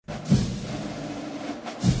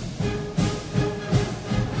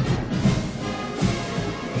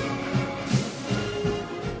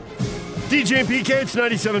DJ and PK, it's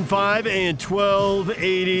 97.5 and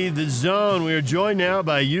 1280 The Zone. We are joined now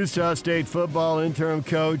by Utah State football interim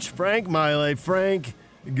coach Frank Maile. Frank,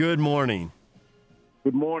 good morning.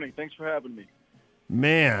 Good morning. Thanks for having me.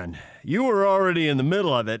 Man, you were already in the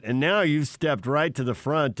middle of it, and now you've stepped right to the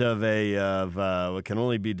front of what can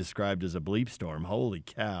only be described as a bleep storm. Holy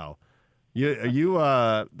cow! Are you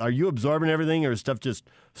absorbing everything, or is stuff just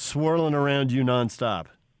swirling around you nonstop?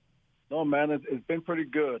 No, man, it's been pretty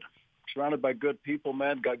good. Surrounded by good people,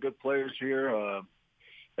 man. Got good players here.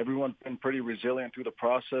 Everyone's been pretty resilient through the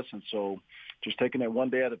process, and so just taking it one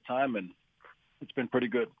day at a time, and it's been pretty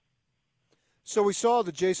good. So we saw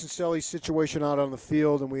the Jason Selly situation out on the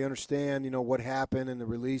field, and we understand, what happened and the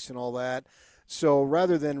release and all that. So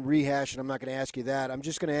rather than rehash, and I'm not going to ask you that, I'm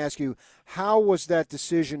just going to ask you, how was that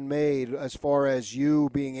decision made as far as you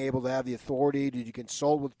being able to have the authority? Did you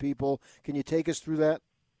consult with people? Can you take us through that?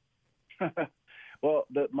 Well,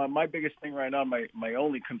 my biggest thing right now, my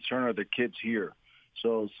only concern are the kids here.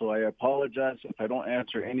 So I apologize if I don't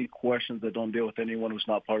answer any questions that don't deal with anyone who's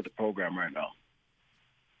not part of the program right now.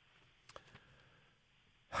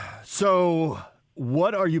 So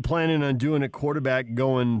what are you planning on doing at quarterback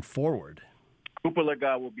going forward? Cooper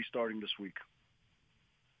Legas will be starting this week.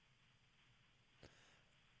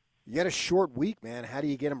 You got a short week, man. How do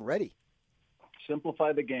you get him ready?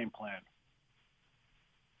 Simplify the game plan.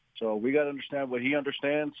 So we got to understand what he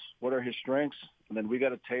understands, what are his strengths, and then we got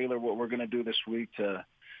to tailor what we're going to do this week to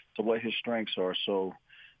what his strengths are. So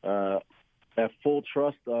have full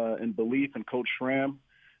trust and belief in Coach Schramm.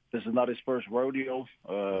 This is not his first rodeo.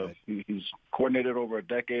 Right. He's coordinated over a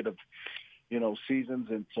decade of, seasons,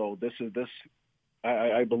 and so this.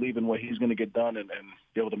 I believe in what he's going to get done and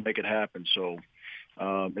be able to make it happen. So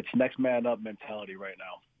it's next man up mentality right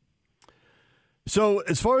now. So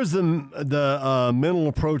as far as the mental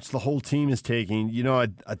approach the whole team is taking,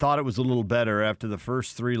 I thought it was a little better after the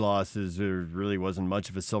first three losses. There really wasn't much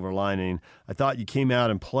of a silver lining. I thought you came out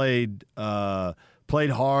and played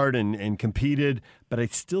hard and competed, but I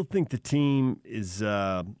still think the team is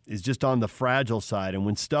just on the fragile side. And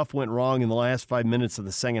when stuff went wrong in the last 5 minutes of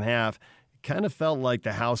the second half, it kind of felt like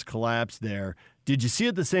the house collapsed there. Did you see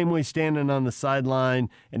it the same way standing on the sideline?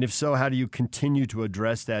 And if so, how do you continue to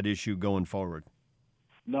address that issue going forward?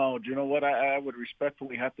 No, do you know what? I would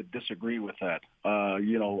respectfully have to disagree with that.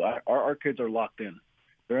 Our kids are locked in.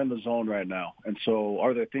 They're in the zone right now. And so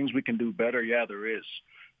are there things we can do better? Yeah, there is.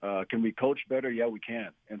 Can we coach better? Yeah, we can.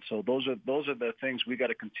 And so those are the things we got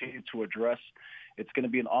to continue to address. It's going to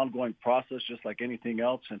be an ongoing process just like anything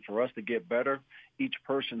else. And for us to get better, each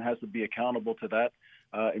person has to be accountable to that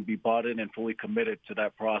and be bought in and fully committed to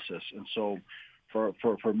that process. And so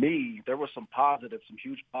for me, there were some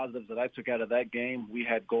huge positives that I took out of that game. We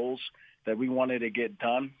had goals that we wanted to get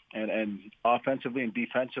done, and offensively and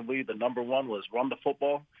defensively, the number one was run the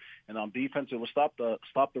football, and on defense it was stop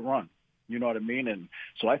the run. You know what I mean? And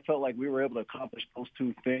so I felt like we were able to accomplish those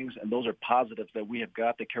two things, and those are positives that we have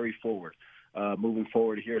got to carry forward, moving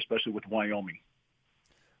forward here, especially with Wyoming.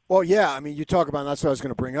 Well, yeah, you talk about, and that's what I was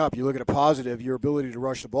going to bring up. You look at a positive, your ability to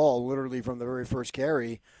rush the ball literally from the very first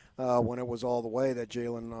carry when it was all the way that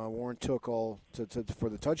Jalen Warren took all for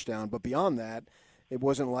the touchdown. But beyond that, it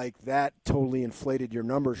wasn't like that totally inflated your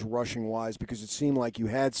numbers rushing-wise because it seemed like you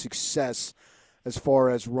had success as far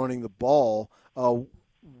as running the ball.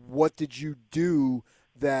 What did you do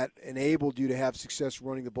that enabled you to have success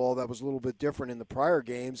running the ball that was a little bit different in the prior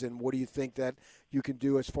games, and what do you think that you can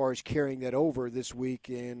do as far as carrying that over this week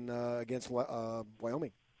against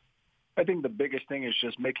Wyoming? I think the biggest thing is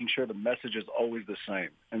just making sure the message is always the same.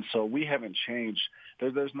 And so we haven't changed.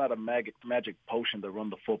 There's not a magic potion to run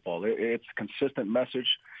the football. It's a consistent message.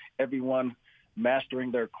 Everyone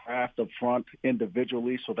mastering their craft up front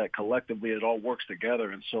individually so that collectively it all works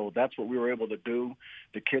together. And so that's what we were able to do.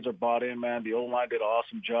 The kids are bought in, man. The O-line did an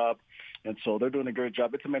awesome job. And so they're doing a great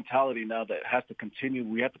job. It's a mentality now that has to continue.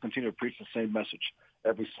 We have to continue to preach the same message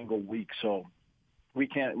every single week. So we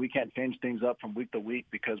can't change things up from week to week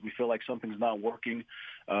because we feel like something's not working.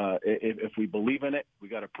 If we believe in it, we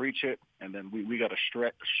got to preach it, and then we got to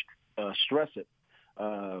stress it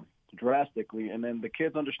drastically. And then the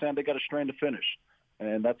kids understand they got a strain to finish,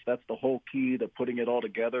 and that's the whole key to putting it all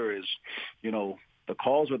together. Is the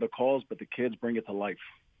calls are the calls, but the kids bring it to life.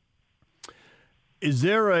 Is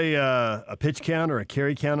there a pitch count or a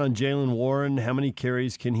carry count on Jalen Warren? How many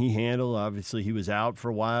carries can he handle? Obviously, he was out for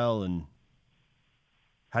a while, and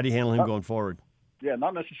how do you handle him going forward? Yeah,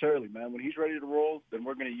 not necessarily, man. When he's ready to roll, then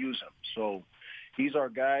we're going to use him. So he's our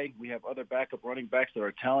guy. We have other backup running backs that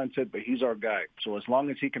are talented, but he's our guy. So as long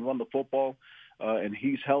as he can run the football and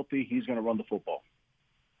he's healthy, he's going to run the football.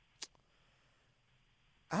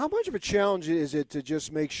 How much of a challenge is it to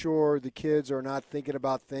just make sure the kids are not thinking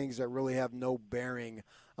about things that really have no bearing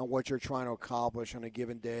on what you're trying to accomplish on a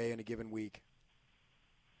given day and a given week?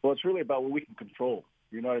 Well, it's really about what we can control.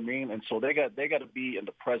 You know what I mean? And so they got to be in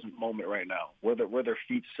the present moment right now, where their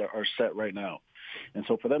feet are set right now. And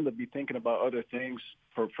so for them to be thinking about other things,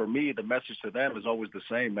 for me, the message to them is always the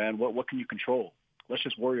same, man. What can you control? Let's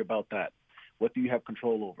just worry about that. What do you have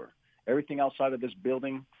control over? Everything outside of this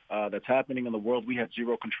building that's happening in the world, we have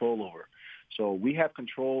zero control over. So we have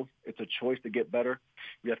control. It's a choice to get better.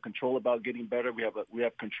 We have control about getting better. We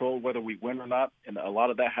have control whether we win or not, and a lot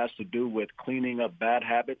of that has to do with cleaning up bad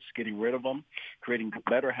habits, getting rid of them, creating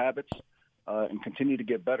better habits, and continue to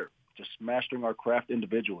get better, just mastering our craft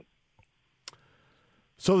individually.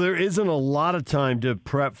 So there isn't a lot of time to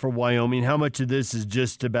prep for Wyoming. How much of this is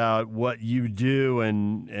just about what you do,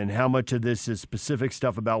 and how much of this is specific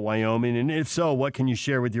stuff about Wyoming? And if so, what can you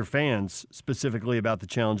share with your fans specifically about the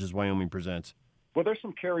challenges Wyoming presents? Well, there's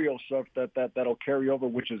some carryover stuff that'll carry over,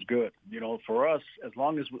 which is good. You know, for us, as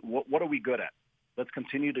long as what are we good at? Let's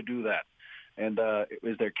continue to do that. And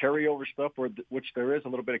is there carryover stuff, which there is a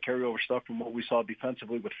little bit of carryover stuff from what we saw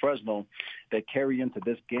defensively with Fresno that carry into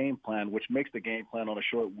this game plan, which makes the game plan on a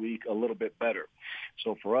short week a little bit better.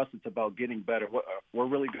 So for us, it's about getting better. We're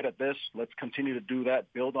really good at this. Let's continue to do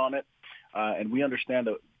that, build on it. And we understand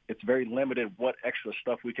that it's very limited what extra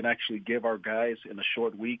stuff we can actually give our guys in a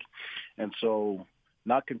short week. And so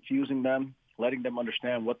not confusing them, letting them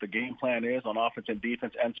understand what the game plan is on offense and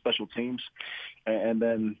defense and special teams, and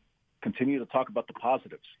then continue to talk about the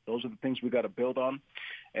positives. Those are the things we got to build on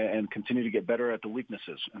and continue to get better at the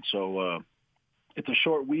weaknesses. And so it's a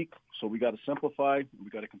short week, so we got to simplify. We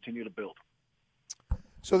got to continue to build.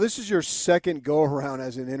 So this is your second go-around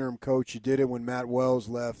as an interim coach. You did it when Matt Wells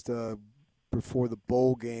left before the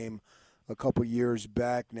bowl game a couple years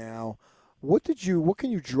back now. What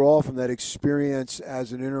can you draw from that experience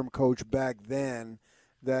as an interim coach back then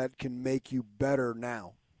that can make you better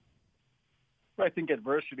now? I think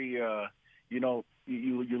adversity, you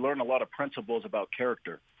learn a lot of principles about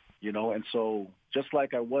character, and so just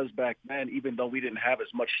like I was back then, even though we didn't have as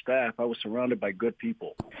much staff, I was surrounded by good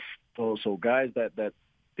people. So guys that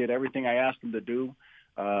did everything I asked them to do.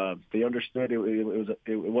 They understood it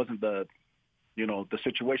wasn't the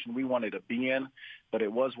situation we wanted to be in, but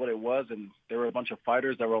it was what it was. And there were a bunch of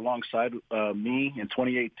fighters that were alongside me in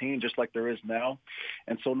 2018, just like there is now.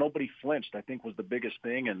 And so nobody flinched, I think, was the biggest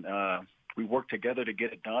thing. And we worked together to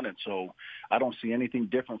get it done. And so I don't see anything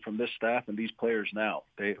different from this staff and these players now.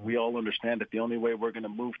 We all understand that the only way we're going to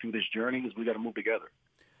move through this journey is we got to move together.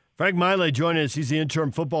 Frank Maile joining us. He's the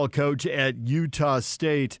interim football coach at Utah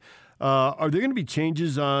State. Are there going to be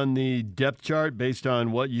changes on the depth chart based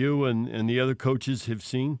on what you and the other coaches have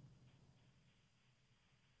seen?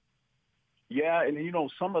 Yeah, and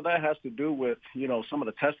some of that has to do with some of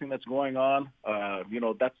the testing that's going on.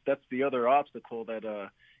 That's the other obstacle that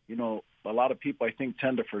a lot of people I think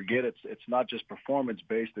tend to forget. It's not just performance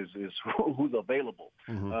based. Is who's available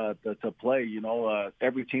to play.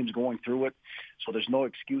 Every team's going through it, so there's no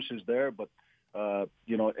excuses there. But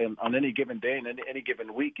and on any given day and any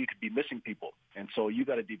given week, you could be missing people. And so you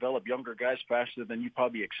got to develop younger guys faster than you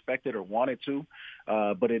probably expected or wanted to.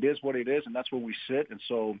 But it is what it is, and that's where we sit. And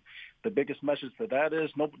so the biggest message to that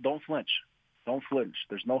is don't flinch. Don't flinch.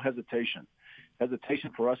 There's no hesitation.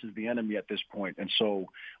 Hesitation for us is the enemy at this point. And so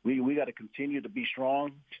we got to continue to be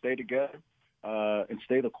strong, stay together, and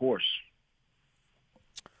stay the course.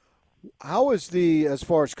 How is as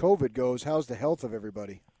far as COVID goes, how's the health of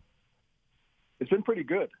everybody? It's been pretty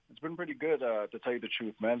good. It's been pretty good, to tell you the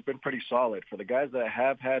truth, man. It's been pretty solid. For the guys that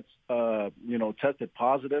have had, tested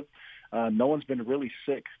positive, no one's been really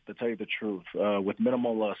sick, to tell you the truth, with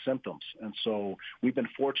minimal symptoms. And so we've been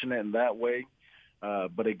fortunate in that way.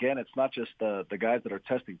 But again, it's not just the guys that are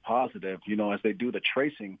testing positive. As they do the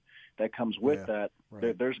tracing that comes with that,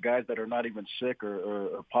 right. There's guys that are not even sick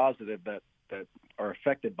or positive that are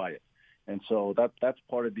affected by it. And so that's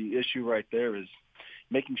part of the issue right there, is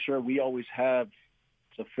making sure we always have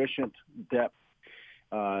sufficient depth.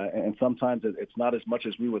 And sometimes it's not as much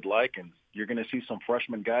as we would like. And you're going to see some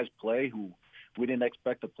freshman guys play who we didn't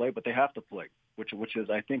expect to play, but they have to play, which is,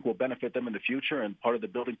 I think, will benefit them in the future. And part of the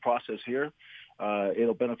building process here,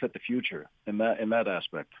 it'll benefit the future in that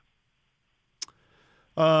aspect.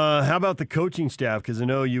 How about the coaching staff? Because I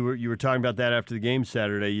know you were talking about that after the game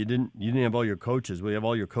Saturday. You didn't have all your coaches. Will you have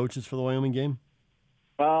all your coaches for the Wyoming game?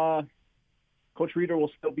 Coach Reeder will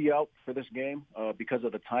still be out for this game because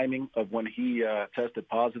of the timing of when he tested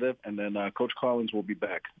positive, and then Coach Collins will be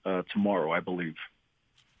back tomorrow, I believe.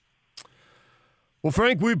 Well,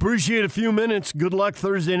 Frank, we appreciate a few minutes. Good luck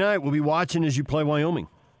Thursday night. We'll be watching as you play Wyoming.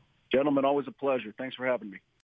 Gentlemen, always a pleasure. Thanks for having me.